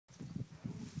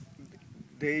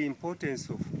the importance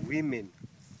of women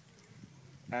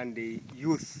and the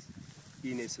youth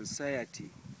in a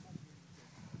society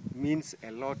means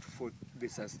a lot for the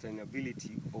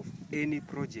sustainability of any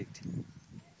project,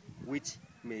 which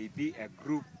may be a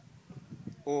group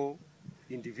or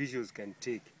individuals can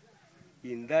take.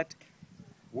 In that,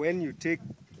 when you take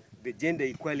the gender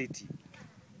equality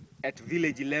at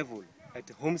village level, at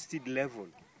homestead level,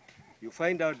 you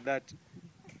find out that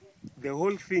the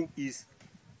whole thing is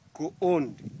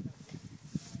co-owned.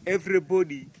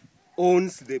 Everybody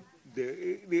owns the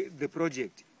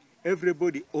project.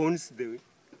 Everybody owns the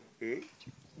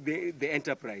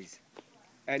enterprise.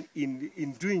 And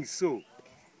in doing so,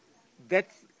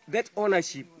 that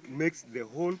ownership makes the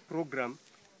whole program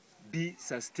be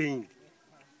sustained.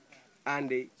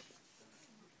 And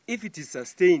if it is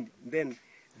sustained, then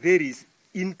there is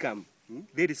income,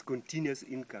 there is continuous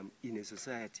income in a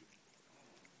society.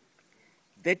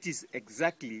 That is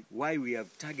exactly why we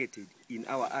have targeted in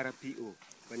our RPO,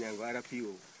 Panyango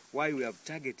RPO, why we have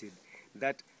targeted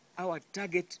that our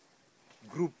target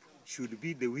group should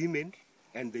be the women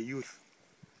and the youth,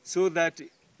 so that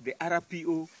the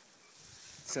RPO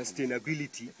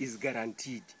sustainability is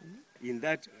guaranteed. In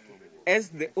that, as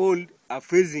the old are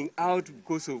phasing out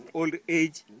because of old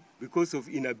age, because of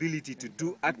inability to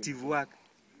do active work,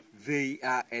 they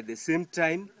are at the same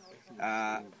time,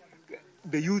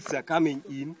 the youths are coming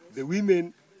in. The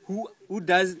women who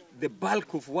does the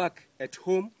bulk of work at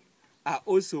home are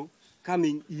also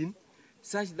coming in,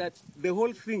 such that the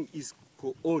whole thing is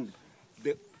co-owned.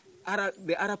 The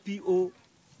RPO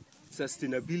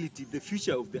sustainability, the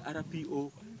future of the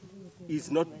RPO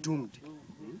is not doomed.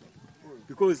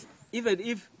 Because even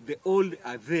if the old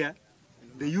are there,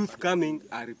 the youth coming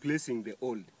are replacing the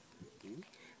old.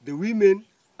 The women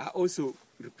are also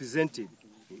represented.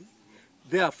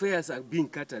 Their affairs are being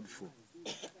catered for.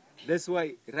 That's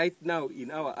why right now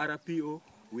in our RPO,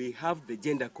 we have the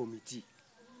gender committee.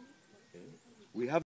 We have